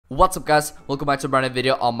What's up guys, welcome back to a brand new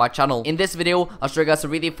video on my channel. In this video, I'll show you guys a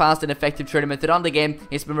really fast and effective trading method on the game.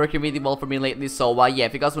 It's been working really well for me lately, so yeah,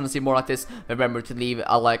 if you guys want to see more like this, remember to leave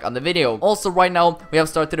a like on the video. Also, right now, we have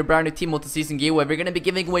started a brand new team multi-season giveaway. We're going to be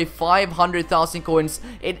giving away 500,000 coins.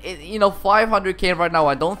 You know, 500k right now.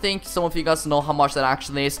 I don't think some of you guys know how much that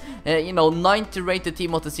actually is. You know, 90 rated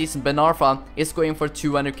team multi-season Ben Arfa is going for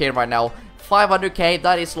 200k right now. 500k,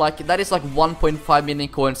 that is like 1.5 million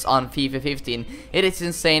coins on FIFA 15. It is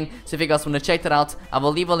insane. So if you guys want to check that out, I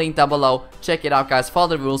will leave a link down below. Check it out guys, follow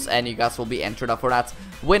the rules and you guys will be entered up for that.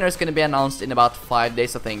 Winner is going to be announced in about 5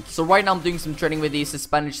 days I think. So right now I'm doing some trading with these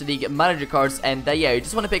Spanish League manager cards, and yeah, you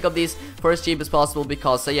just want to pick up these for as cheap as possible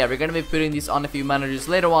because yeah, we're going to be putting these on a few managers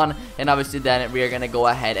later on, and obviously then we are going to go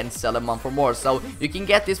ahead and sell them on for more. So you can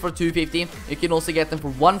get this for 250, you can also get them for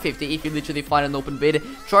 150 if you literally find an open bid.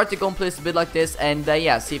 Try to go and place a bid like this, and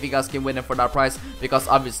yeah, see if you guys can win it for that price, because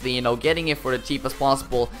obviously, you know, getting it for the cheapest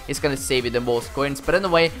possible is going to save you the most coins. But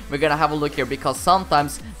anyway, we're going to have a look here because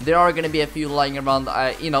sometimes there are going to be a few lying around,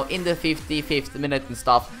 you know, in the 55th minute and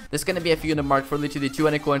stuff. There's going to be a few in the mark for literally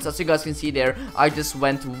 200 coins. As you guys can see there, I just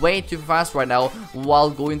went way too fast right now while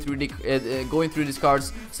going through these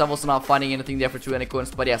cards, so I was not finding anything there for 200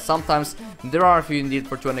 coins. But yeah, sometimes there are a few indeed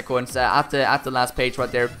for 200 coins at the last page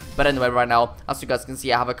right there. But anyway, right now, as you guys can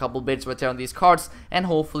see, I have a couple bids right there on these cards, and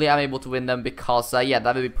hopefully I'm able to win them because yeah,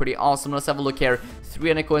 that would be pretty awesome. Let's have a look here.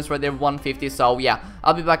 300 coins right there, 150. So yeah,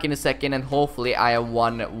 I'll be back in a second, and hopefully I have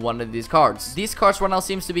won one of these cards. These cards right now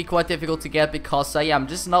seems to be quite difficult to get because yeah, I'm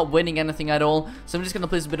just not winning anything at all. So I'm just gonna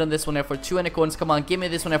place a bid on this one here for 200 coins. Come on, give me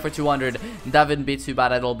this one here for 200. That wouldn't be too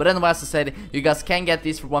bad at all. But anyway, as I said, you guys can get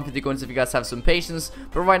these for 150 coins if you guys have some patience.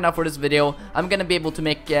 But right now for this video, I'm gonna be able to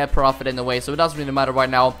make profit in a way, so it doesn't really matter right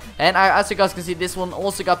now. And as you guys can see, this one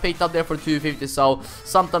also got picked up there for 250. So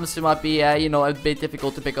sometimes it might be you know, a bit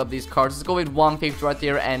difficult to pick up these cards. Let's go with 150 right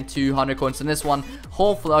here and 200 coins in this one.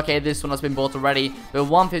 Hopefully, okay, this one has been bought already, but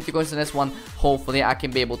 150 coins in this one, hopefully I can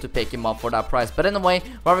be able to pick him up for that price. But anyway,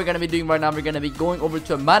 what we're gonna be doing right now, we're gonna be going over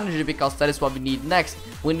to a manager because that is what we need next.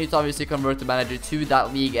 We need to obviously convert the manager to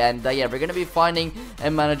that league, and yeah, we're gonna be finding a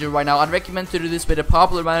manager right now. I'd recommend to do this with a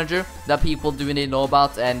popular manager that people do indeed know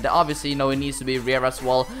about, and obviously, you know, it needs to be rare as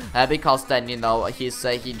well, because then, you know, he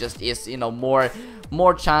just is, you know,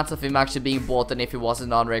 more chance of him actually being bought than if he was a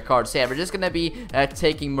non-rare card. So yeah, we're just gonna be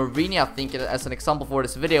taking Mourinho, I think, as an example for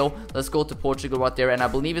this video. Let's go to Portugal right there, and I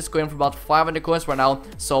believe it's going for about 500 coins right now.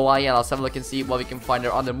 So yeah, let's have a look and see what we can find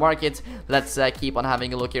there on the market. Let's keep on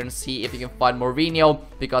having a look here and see if we can find Mourinho,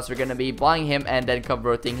 because we're gonna be buying him and then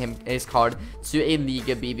converting his card to a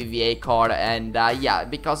Liga BBVA card. And yeah,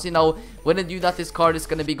 because, you know, when I do that, this card is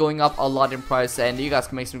going to be going up a lot in price, and you guys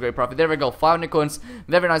can make some great profit. There we go, 500 coins,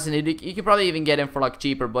 very nice indeed. You can probably even get him for like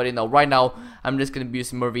cheaper, but you know, right now I'm just going to be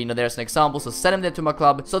using Mourinho there as an example, so send him there to my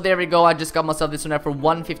club. So there we go, I just got myself this one there for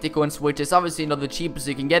 150 coins, which is obviously, you know, the cheapest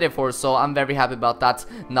you can get it for, so I'm very happy about that.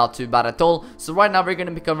 Not too bad at all. So right now we're going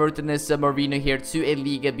to be converting this Mourinho here to a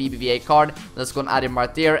Liga BBVA card. Let's go and add him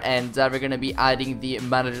right there, and we're going to be adding the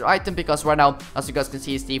manager item, because right now, as you guys can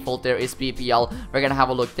see, his default there is BPL. We're going to have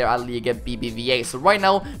a look there at Liga BBVA. So right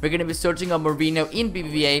now we're going to be searching on Mourinho in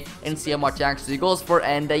BBVA and see how much it actually goes for.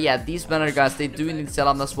 And yeah, these manager guys, they do need to sell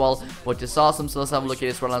them as well, which is awesome. So let's have a look at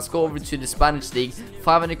this one. Let's go over to the Spanish League.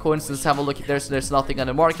 500 coins, let's have a look at there. So there's nothing on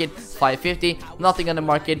the market. 550, nothing on the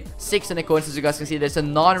market. 600 coins, as you guys can see, there's a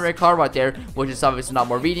non-rare card right there, which is obviously not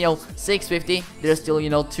Mourinho. 650, there's still, you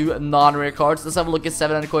know, 2 non-rare cards. Let's have a look at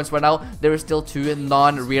 700 coins right now. There is still 2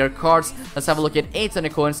 non-rare cards. Let's have a look at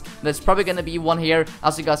 800 coins. There's probably gonna be one here.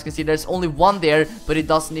 As you guys can see, there's only one there, but it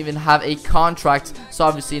doesn't even have a contract, so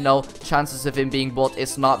obviously, you know, chances of him being bought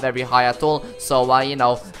is not very high at all. So you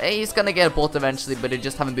know, he's gonna get bought eventually, but it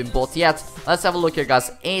just haven't been bought yet. Let's have a look here guys.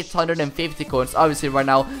 850 coins. Obviously right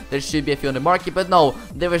now there should be a few on the market, but no,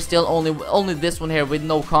 there was still only this one here with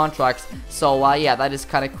no contracts. So yeah, that is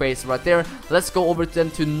kind of crazy right there. Let's go over then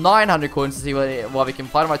to 900 coins to see what we can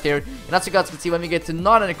find right here. And as you guys can see, when we get to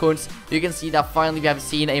 900 coins, you can see that finally we have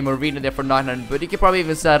seen a Mourinho there for 900, but you can probably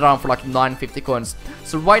even sell it around for like 950 coins.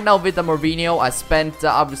 So right now with the Mourinho, I spent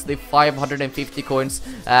obviously 550 coins.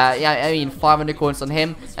 Yeah, I mean 500 coins on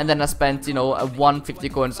him, and then I spent, you know, 150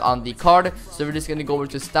 coins on the card. So we're just gonna go over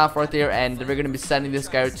to staff right there, and we're gonna be sending this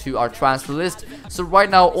guy to our transfer list. So right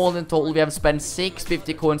now, all in total, we have spent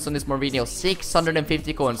 650 coins on this Mourinho.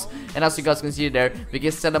 650 coins, and as you guys can see there, we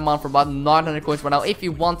can sell him on for about 900 coins right now. If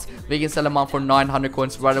you want, we can sell him on for 900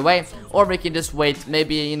 coins right away, or we can just wait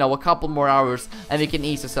maybe, you know, a couple more hours, and we can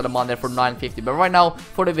easily sell him on there for 950. But right now,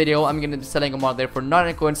 for the video, I'm gonna be selling him on there for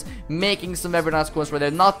 900 coins, making some very nice coins right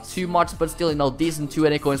there. Not too much, but still actually decent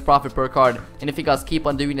 200 coins profit per card. And if you guys keep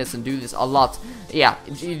on doing this and do this a lot, yeah,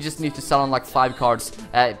 you just need to sell on like 5 cards,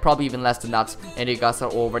 probably even less than that, and you guys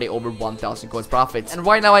are already over 1000 coins profit. And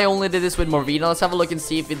right now I only did this with Marina. Let's have a look and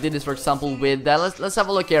see if we did this, for example, with let's have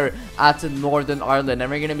a look here at Northern Ireland,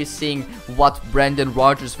 and we're gonna be seeing what Brendan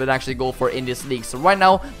Rodgers would actually go for in this league. So right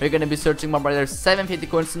now we're gonna be searching my brother. 750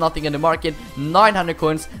 coins, nothing in the market. 900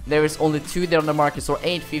 coins, there is only 2 there on the market, so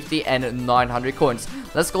 850 and 900 coins.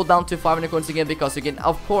 Let's go down to 500 coins again, because you can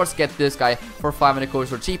of course get this guy for 500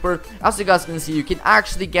 coins or cheaper. As you guys can see, you can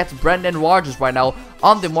actually get Brendan Rodgers right now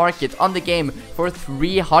on the market, on the game, for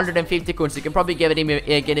 350 coins. You can probably get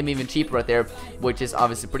him even cheaper right there, which is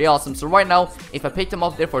obviously pretty awesome. So right now, if I picked him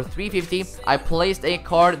up there for 350, I placed a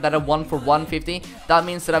card that I won for 150. That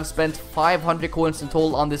means that I've spent 500 coins in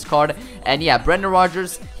total on this card. And yeah, Brendan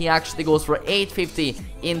Rodgers, he actually goes for 850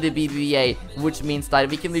 in the BBVA, which means that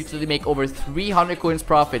we can literally make over 300 coins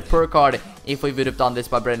profit per card if we would have done this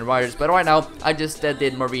by Brendan Rodgers. But right now, I just did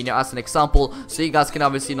Mourinho as an example, so you guys can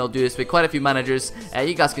obviously do this with quite a few managers.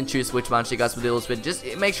 You guys can choose which manager you guys will do this with. Just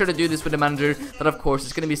make sure to do this with the manager that of course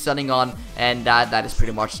is going to be selling on, and that is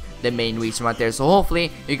pretty much the main reason right there. So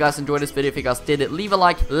hopefully you guys enjoyed this video. If you guys did it, leave a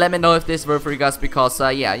like, let me know if this worked for you guys, because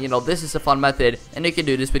yeah, this is a fun method and you can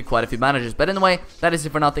do this with quite a few managers. But anyway, that is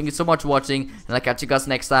it for now. Thank you so much for watching, and I'll catch you guys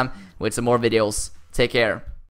next time with some more videos. Take care.